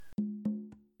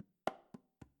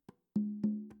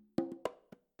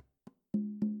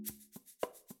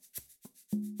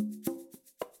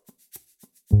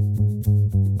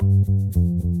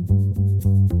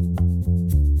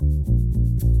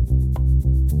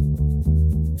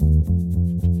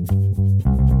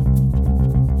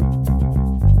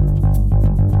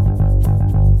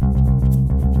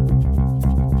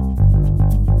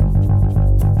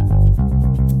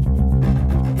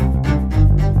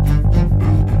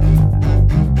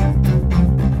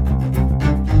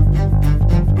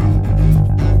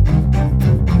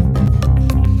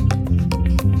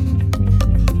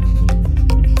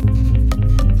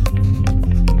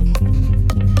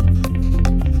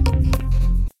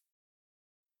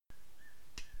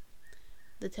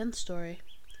The 10th story,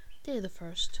 Day the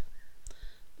 1st.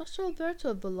 Master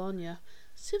Alberto of Bologna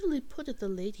civilly putteth the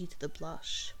lady to the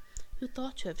blush, who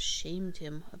thought to have shamed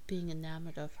him of being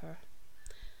enamoured of her.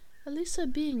 Elisa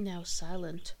being now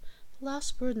silent, the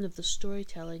last burden of the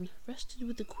story-telling rested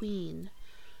with the queen,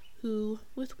 who,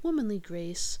 with womanly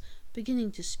grace,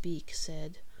 beginning to speak,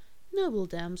 said, "Noble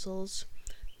damsels,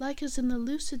 like as in the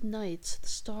lucid nights the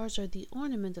stars are the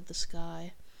ornament of the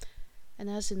sky, and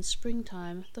as in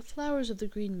springtime the flowers of the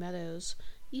green meadows,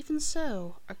 even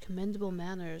so are commendable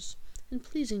manners and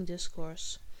pleasing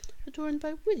discourse, adorned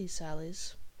by witty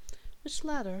sallies, which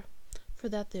latter, for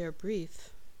that they are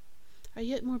brief, are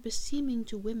yet more beseeming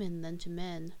to women than to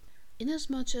men,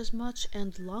 inasmuch as much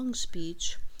and long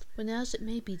speech, whenas it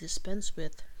may be dispensed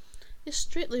with, is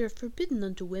straitlier forbidden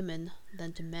unto women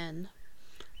than to men,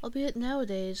 albeit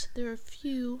nowadays there are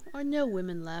few or no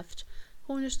women left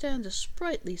who understand a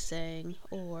sprightly saying,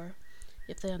 or,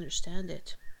 if they understand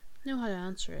it, know how to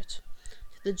answer it,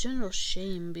 to the general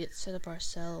shame be it said of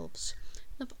ourselves,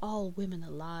 and of all women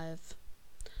alive.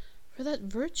 For that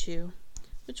virtue,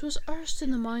 which was erst in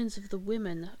the minds of the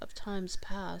women of times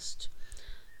past,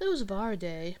 those of our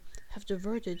day have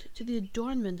diverted to the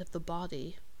adornment of the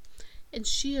body, and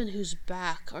she on whose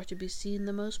back are to be seen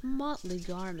the most motley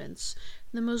garments,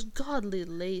 and the most gaudily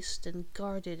laced and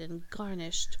guarded and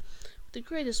garnished, the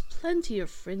greatest plenty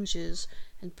of fringes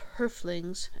and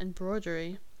purflings and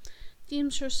broidery,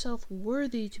 deems herself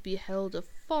worthy to be held of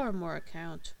far more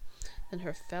account than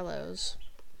her fellows,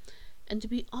 and to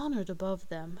be honoured above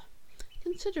them,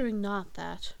 considering not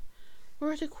that,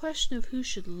 were it a question of who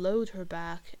should load her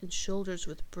back and shoulders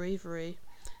with bravery,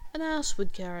 an ass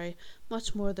would carry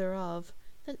much more thereof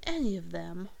than any of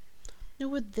them, nor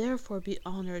would therefore be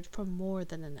honoured for more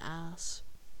than an ass.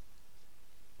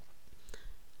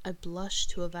 I blush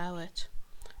to avow it,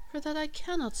 for that I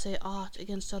cannot say aught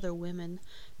against other women,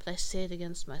 but I say it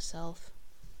against myself.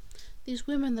 These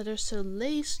women that are so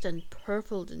laced and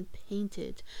purpled and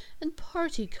painted and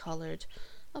party-coloured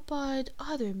abide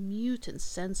either mute and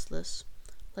senseless,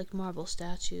 like marble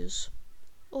statues,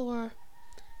 or,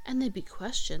 and they be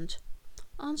questioned,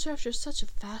 answer after such a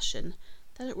fashion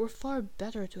that it were far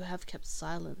better to have kept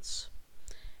silence.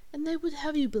 And they would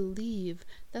have you believe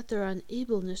that their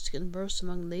unableness to converse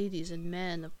among ladies and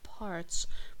men of parts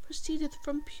proceedeth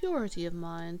from purity of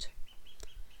mind.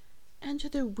 And to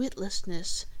their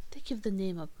witlessness they give the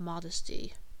name of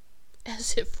modesty,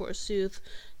 as if, forsooth,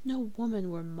 no woman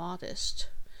were modest,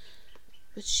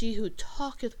 but she who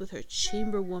talketh with her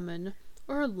chamber-woman,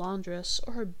 or her laundress,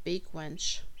 or her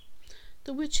bake-wench,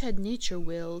 the which had nature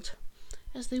willed,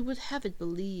 as they would have it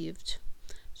believed,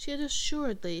 she had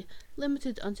assuredly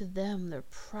limited unto them their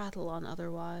prattle on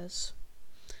otherwise.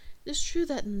 It is true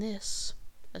that in this,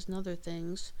 as in other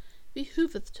things,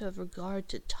 behoveth to have regard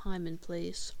to time and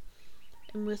place,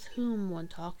 and with whom one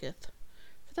talketh,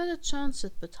 for that it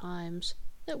chanceth betimes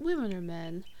that women or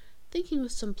men, thinking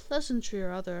with some pleasantry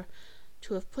or other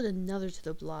to have put another to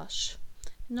the blush,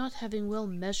 and not having well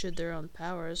measured their own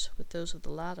powers with those of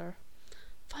the latter,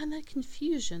 find that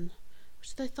confusion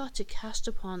which they thought to cast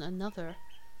upon another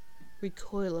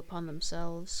recoil upon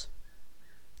themselves.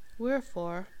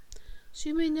 Wherefore, so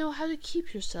you may know how to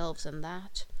keep yourselves, and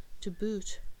that, to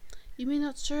boot, you may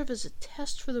not serve as a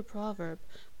test for the proverb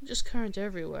which is current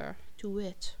everywhere, to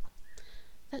wit,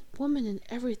 that women in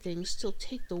everything still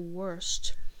take the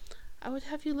worst, I would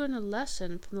have you learn a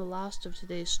lesson from the last of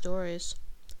today's stories,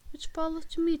 which falleth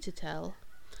to me to tell,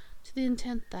 to the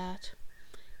intent that,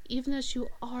 even as you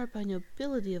are by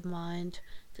nobility of mind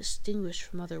distinguished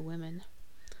from other women,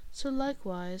 so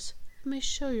likewise you may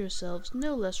show yourselves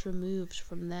no less removed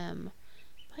from them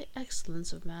by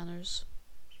excellence of manners.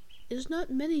 It is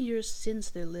not many years since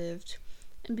there lived,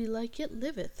 and belike yet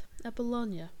liveth, at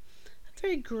Bologna, a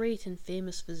very great and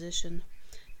famous physician,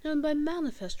 known by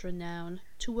manifest renown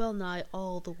to well nigh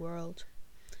all the world.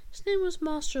 His name was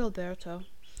Master Alberto,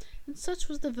 and such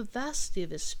was the vivacity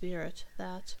of his spirit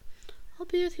that,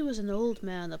 albeit he was an old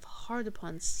man of hard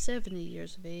upon 70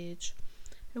 years of age,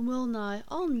 and well nigh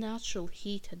all natural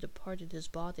heat had departed his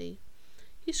body,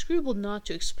 He scrupled not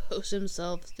to expose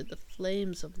himself to the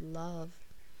flames of love.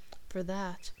 For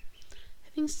that,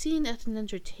 having seen at an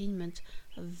entertainment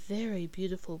a very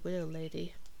beautiful widow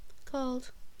lady,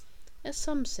 called, as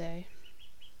some say,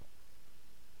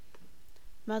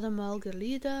 Madame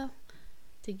Margarida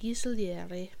de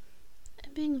Ghislieri,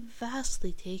 and being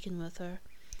vastly taken with her,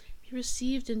 he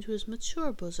received into his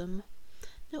mature bosom,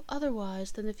 no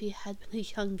otherwise than if he had been a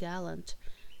young gallant,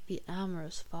 the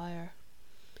amorous fire,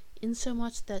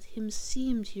 insomuch that him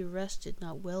seemed he rested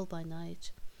not well by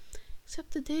night,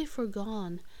 except the day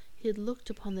foregone he had looked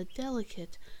upon the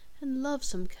delicate and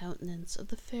lovesome countenance of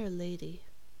the fair lady.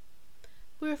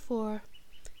 Wherefore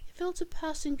he fell to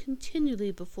passing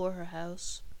continually before her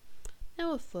house,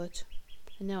 now afoot,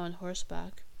 and now on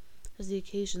horseback, as the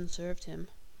occasion served him,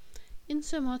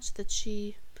 insomuch that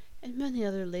she and many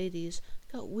other ladies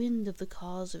got wind of the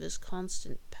cause of his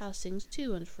constant passings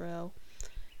to and fro,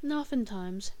 and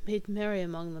oftentimes made merry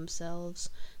among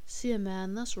themselves to see a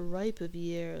man thus ripe of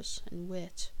years and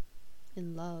wit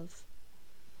in love,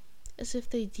 as if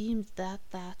they deemed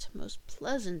that most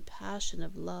pleasant passion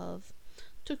of love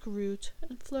took root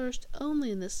and flourished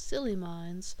only in the silly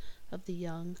minds of the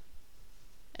young,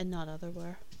 and not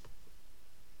otherwhere.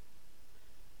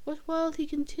 What while he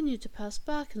continued to pass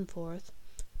back and forth,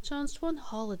 it chanced one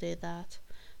holiday that,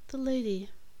 the lady,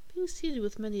 being seated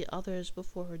with many others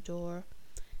before her door,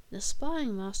 and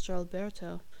espying Master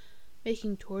Alberto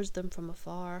making towards them from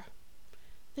afar,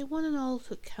 they one and all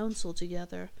took counsel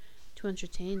together to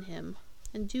entertain him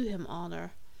and do him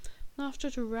honour, and after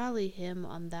to rally him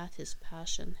on that his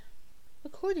passion.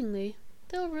 Accordingly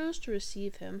they all rose to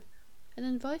receive him, and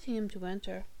inviting him to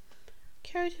enter,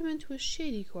 carried him into a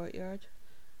shady courtyard,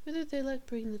 whither they let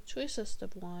bring the choicest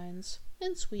of wines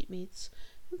and sweetmeats,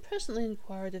 and presently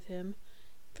inquired of him,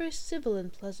 in very civil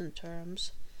and pleasant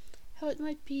terms, how it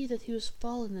might be that he was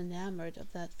fallen enamoured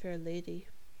of that fair lady,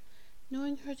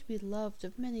 knowing her to be loved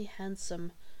of many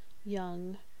handsome,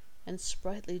 young, and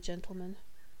sprightly gentlemen.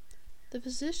 The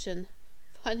physician,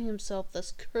 finding himself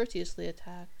thus courteously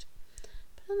attacked,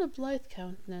 put on a blithe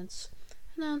countenance,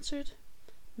 and answered,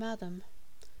 Madam,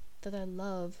 that I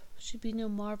love should be no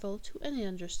marvel to any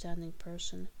understanding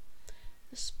person,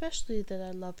 especially that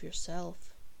I love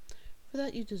yourself, for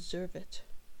that you deserve it,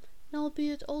 and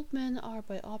albeit old men are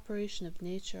by operation of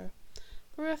nature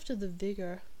bereft of the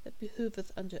vigour that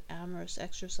behoveth unto amorous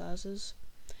exercises,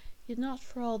 yet not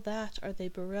for all that are they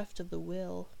bereft of the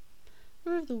will,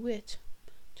 or of the wit,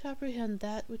 to apprehend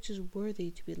that which is worthy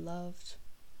to be loved.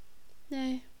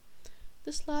 Nay,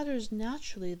 this latter is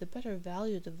naturally the better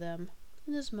valued of them,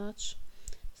 inasmuch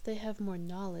as they have more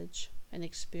knowledge and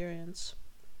experience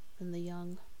than the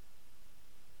young.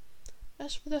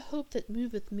 As for the hope that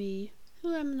moveth me,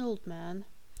 who am an old man,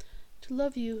 to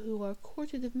love you who are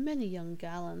courted of many young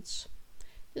gallants,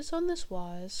 it is on this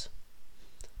wise.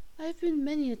 I have been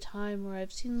many a time where I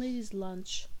have seen ladies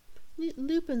lunch, and eat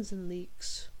lupins and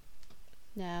leeks.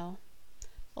 Now,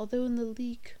 although in the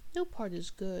leek no part is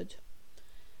good,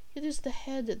 yet is the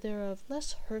head thereof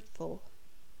less hurtful,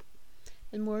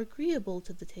 and more agreeable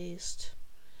to the taste.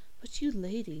 But you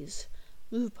ladies,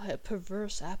 moved by a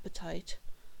perverse appetite,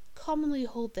 commonly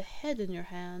hold the head in your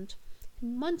hand,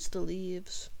 and munch the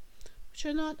leaves, which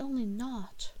are not only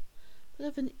not, but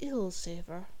of an ill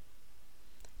savour.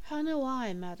 How know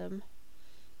I, madam,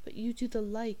 but you do the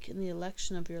like in the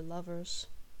election of your lovers?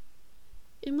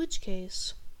 In which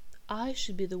case, I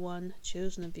should be the one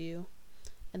chosen of you,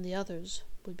 and the others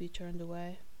would be turned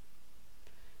away.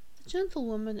 The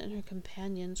gentlewoman and her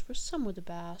companions were somewhat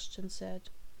abashed, and said,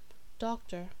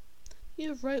 Doctor, you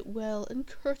have right well and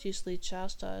courteously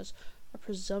chastised our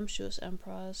presumptuous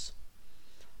emprise.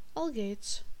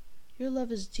 Algates, your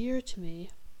love is dear to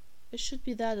me, it should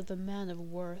be that of a man of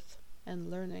worth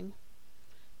and learning.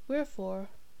 Wherefore,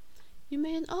 you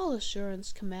may in all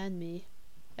assurance command me,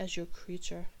 as your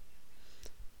creature,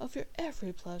 of your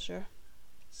every pleasure,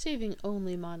 saving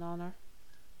only mine honour.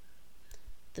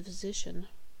 The physician,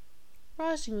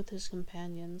 rising with his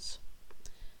companions,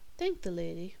 thanked the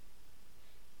lady,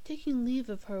 taking leave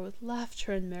of her with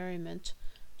laughter and merriment,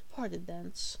 departed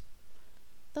thence.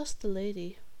 Thus the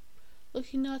lady,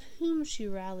 looking not whom she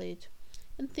rallied,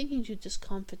 and thinking to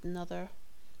discomfit another,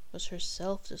 was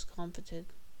herself discomfited.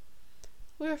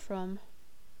 Wherefrom,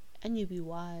 an you be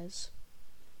wise,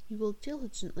 you will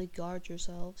diligently guard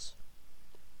yourselves.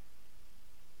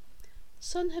 The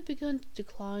sun had begun to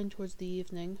decline towards the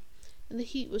evening, and the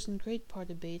heat was in great part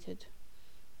abated,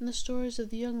 and the stories of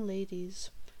the young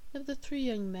ladies and of the 3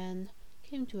 young men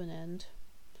came to an end.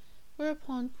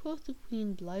 Whereupon quoth the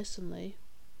queen blithesomely,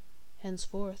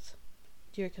 Henceforth,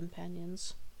 dear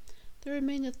companions, there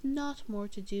remaineth not more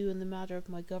to do in the matter of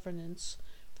my governance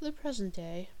for the present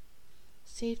day,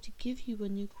 save to give you a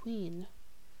new queen,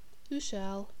 who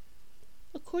shall,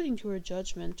 according to her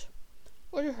judgment,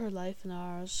 order her life and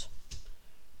ours,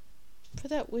 for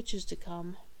that which is to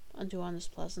come, unto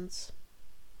honest pleasance.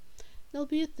 And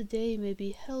albeit the day may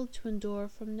be held to endure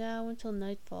from now until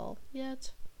nightfall,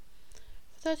 yet,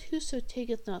 for that whoso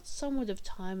taketh not somewhat of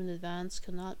time in advance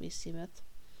cannot, meseemeth,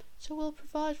 so well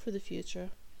provide for the future,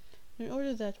 in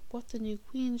order that what the new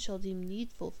queen shall deem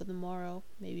needful for the morrow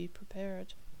may be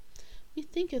prepared.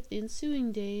 Methinketh the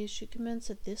ensuing days should commence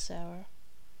at this hour.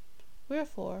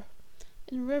 Wherefore,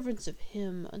 in reverence of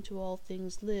him unto all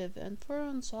things live, and for our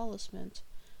own solacement,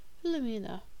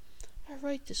 Philomela, our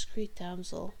right discreet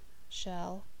damsel,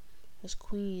 shall, as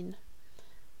queen,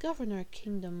 govern our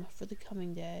kingdom for the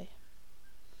coming day.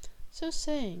 So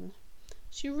saying,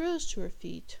 she rose to her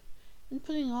feet, and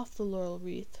putting off the laurel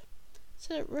wreath,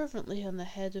 set it reverently on the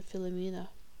head of Philomela,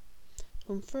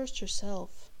 whom first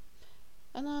herself,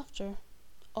 and after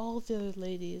all the other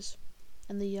ladies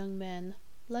and the young men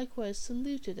likewise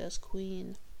saluted as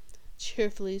queen,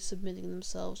 cheerfully submitting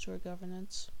themselves to her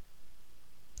governance.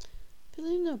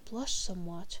 Philomela blushed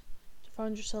somewhat to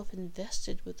find herself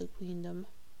invested with the queendom,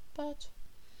 but,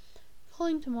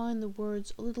 calling to mind the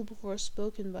words a little before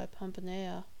spoken by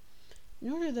Pomponea,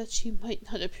 in order that she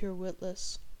might not appear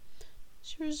witless,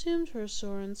 she resumed her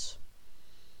assurance,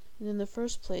 and in the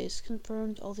first place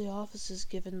confirmed all the offices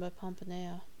given by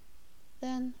Pomponea.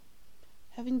 Then,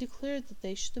 having declared that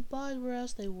they should abide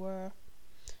whereas they were,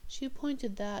 she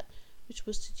appointed that which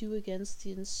was to do against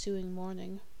the ensuing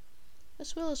morning,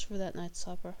 as well as for that night's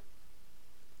supper,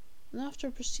 and after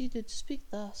proceeded to speak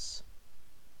thus: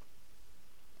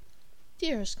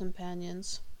 Dearest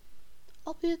companions,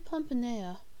 albeit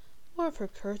Pomponea, more of her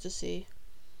courtesy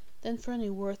than for any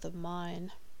worth of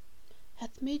mine,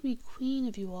 hath made me queen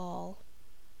of you all,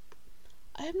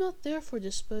 I am not therefore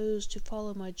disposed to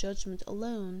follow my judgment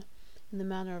alone in the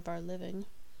manner of our living,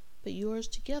 but yours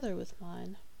together with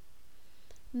mine,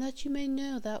 and that you may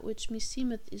know that which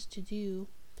meseemeth is to do,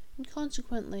 and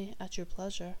consequently, at your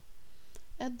pleasure,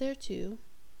 add thereto,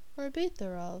 or abate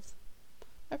thereof,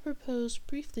 I propose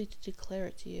briefly to declare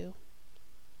it to you.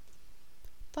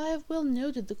 If I have well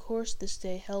noted the course this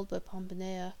day held by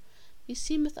Pomponea,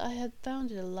 meseemeth I had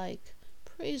found it alike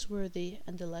praiseworthy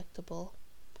and delectable.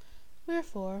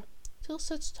 Wherefore, till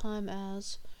such time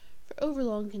as, for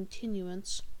overlong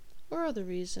continuance, or other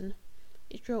reason,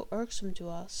 it grow irksome to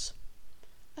us,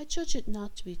 I judge it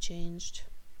not to be changed.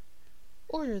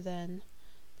 Order, then,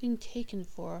 being taken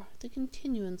for the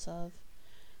continuance of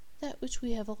that which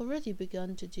we have already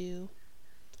begun to do,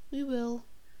 we will,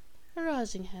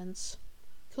 arising hence,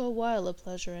 go a while a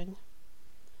pleasuring,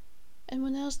 and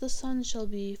when as the sun shall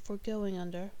be for going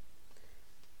under,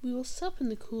 we will sup in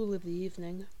the cool of the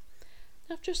evening.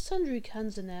 After sundry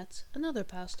canzonets and other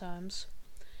pastimes,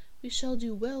 we shall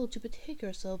do well to betake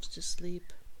ourselves to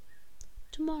sleep.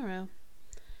 Tomorrow,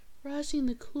 rising in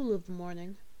the cool of the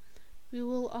morning, we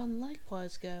will on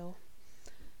likewise go,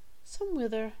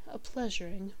 somewhither a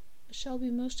pleasuring, as shall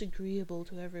be most agreeable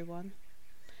to every one.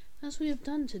 As we have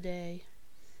done today,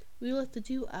 we will at the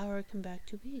due hour come back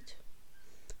to eat,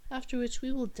 after which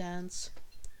we will dance,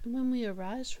 and when we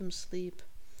arise from sleep,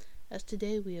 as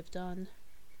today we have done,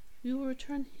 we will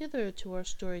return hither to our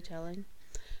story-telling,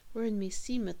 wherein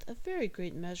meseemeth a very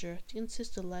great measure to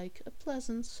consist alike of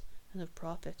pleasance and of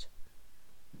profit.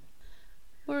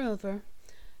 Moreover,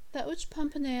 that which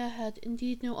Pomponea had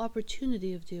indeed no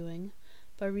opportunity of doing,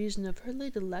 by reason of her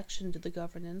late election to the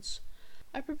governance,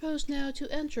 I propose now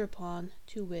to enter upon,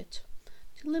 to wit,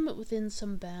 to limit within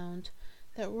some bound,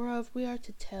 that whereof we are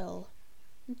to tell,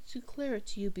 and to declare it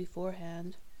to you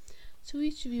beforehand, so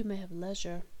each of you may have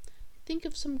leisure to think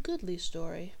of some goodly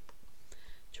story,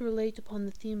 to relate upon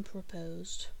the theme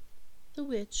proposed, the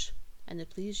which, an it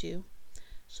please you,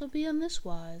 shall be on this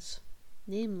wise,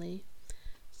 namely,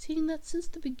 seeing that since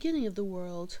the beginning of the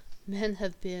world men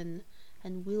have been,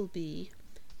 and will be,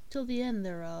 till the end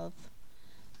thereof,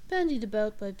 bandied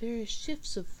about by various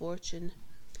shifts of fortune,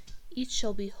 each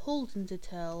shall be holden to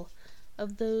tell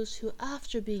of those who,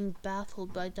 after being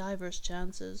baffled by divers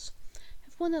chances,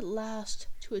 have won at last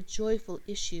to a joyful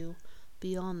issue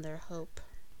beyond their hope.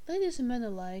 Ladies and men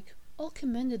alike all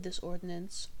commended this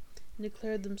ordinance, and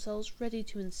declared themselves ready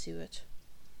to ensue it.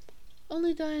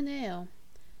 Only Dioneo,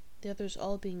 the others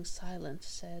all being silent,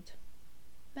 said,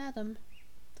 Madam,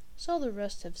 as all the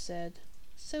rest have said,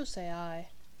 so say I,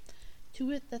 to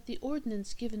wit that the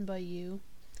ordinance given by you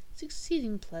is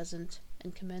exceeding pleasant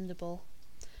and commendable,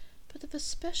 but of a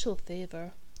special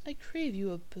favour I crave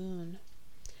you a boon,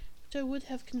 which I would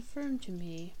have confirmed to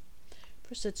me,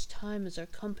 for such time as our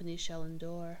company shall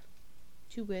endure,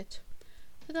 to wit,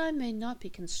 that I may not be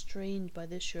constrained by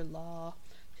this your law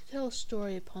to tell a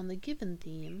story upon the given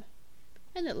theme,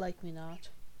 and it like me not,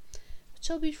 but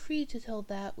shall be free to tell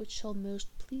that which shall most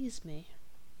please me,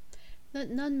 that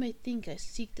none may think I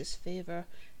seek this favour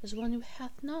as one who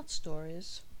hath not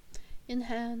stories in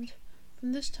hand.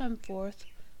 From this time forth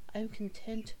I am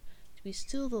content to be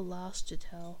still the last to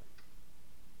tell.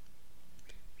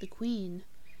 The Queen,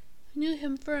 who knew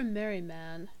him for a merry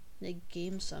man and a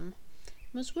gamesome,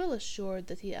 was well assured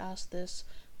that he asked this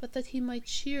but that he might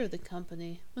cheer the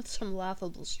company with some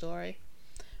laughable story,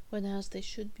 whenas they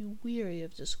should be weary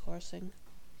of discoursing.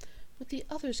 With the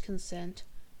other's consent,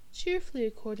 cheerfully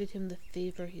accorded him the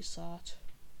favour he sought.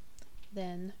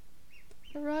 Then,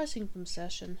 arising from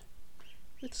session,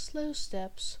 with slow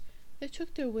steps they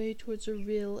took their way towards a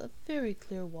rill of very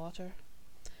clear water,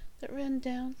 that ran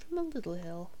down from a little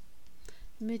hill,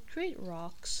 amid great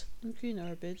rocks and green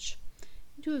herbage,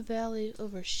 into a valley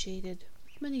overshaded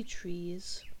with many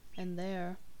trees, and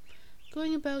there,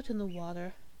 going about in the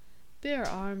water,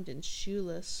 bare-armed and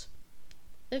shoeless,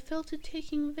 they fell to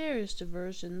taking various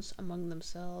diversions among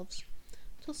themselves,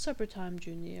 till supper-time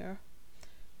drew near,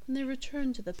 when they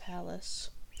returned to the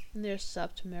palace, and there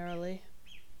supped merrily.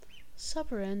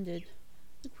 Supper ended,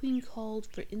 the Queen called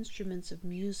for instruments of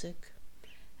music,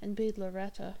 and bade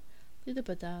Loretta lead up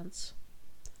a dance,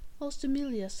 whilst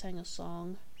Emilia sang a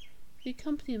song, the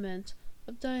accompaniment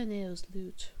of Dioneo's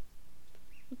lute.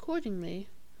 Accordingly,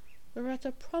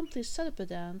 Loretta promptly set up a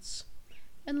dance,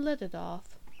 and led it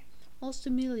off, whilst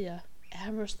Emilia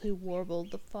amorously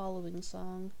warbled the following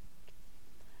song: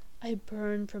 I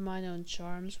burn for mine own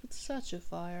charms with such a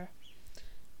fire,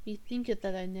 methinketh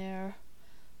that I ne'er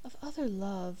of other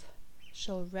love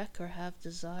shall reck or have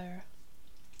desire.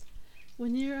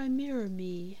 Whene'er I mirror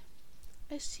me,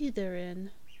 I see therein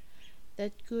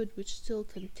that good which still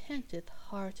contenteth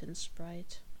heart and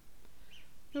sprite,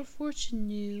 nor fortune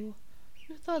new,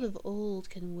 nor thought of old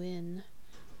can win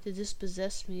to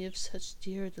dispossess me of such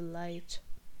dear delight.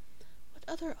 What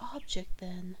other object,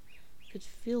 then, could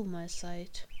fill my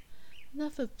sight,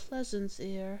 enough of pleasance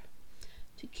ere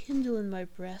to kindle in my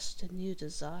breast a new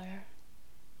desire?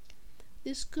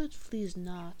 This good flees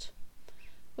not,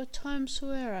 what time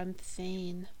soe'er I'm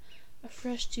fain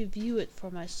afresh to view it for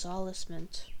my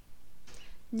solacement.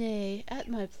 Nay, at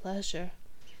my pleasure,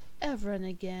 ever and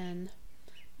again,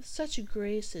 with such a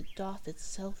grace it doth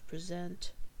itself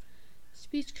present,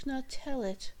 speech cannot tell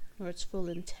it, nor its full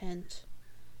intent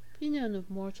be known of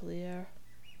mortal ear,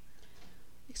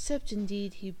 except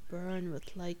indeed he burn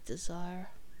with like desire.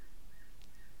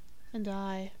 And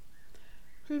I,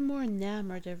 grew more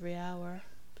enamoured every hour,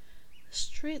 the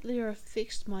straitlier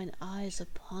fixed mine eyes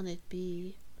upon it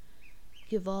be,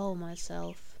 give all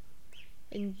myself,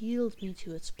 and yield me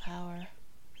to its power,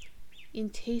 in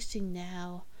tasting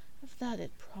now of that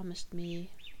it promised me.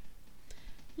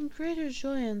 In greater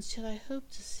joyance yet I hope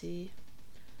to see,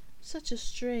 such a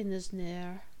strain as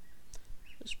ne'er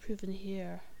was proven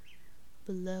here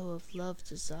below of love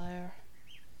desire.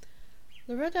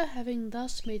 Loretta, having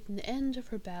thus made an end of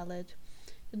her ballad,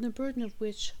 in the burden of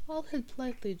which all had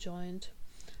blithely joined,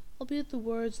 albeit the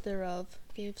words thereof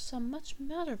gave some much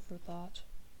matter for thought.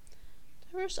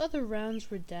 Divers other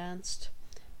rounds were danced,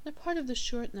 and a part of the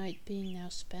short night being now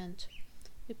spent,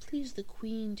 it pleased the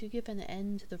Queen to give an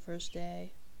end to the first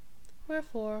day.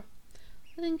 Wherefore,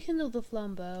 letting kindle the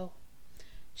flambeau,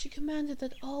 she commanded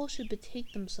that all should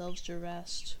betake themselves to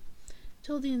rest,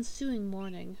 till the ensuing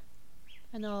morning,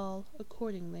 and all,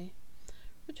 accordingly,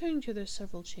 returning to their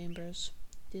several chambers,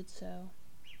 did so.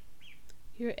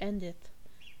 Here endeth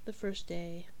the first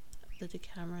day of the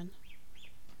Decameron.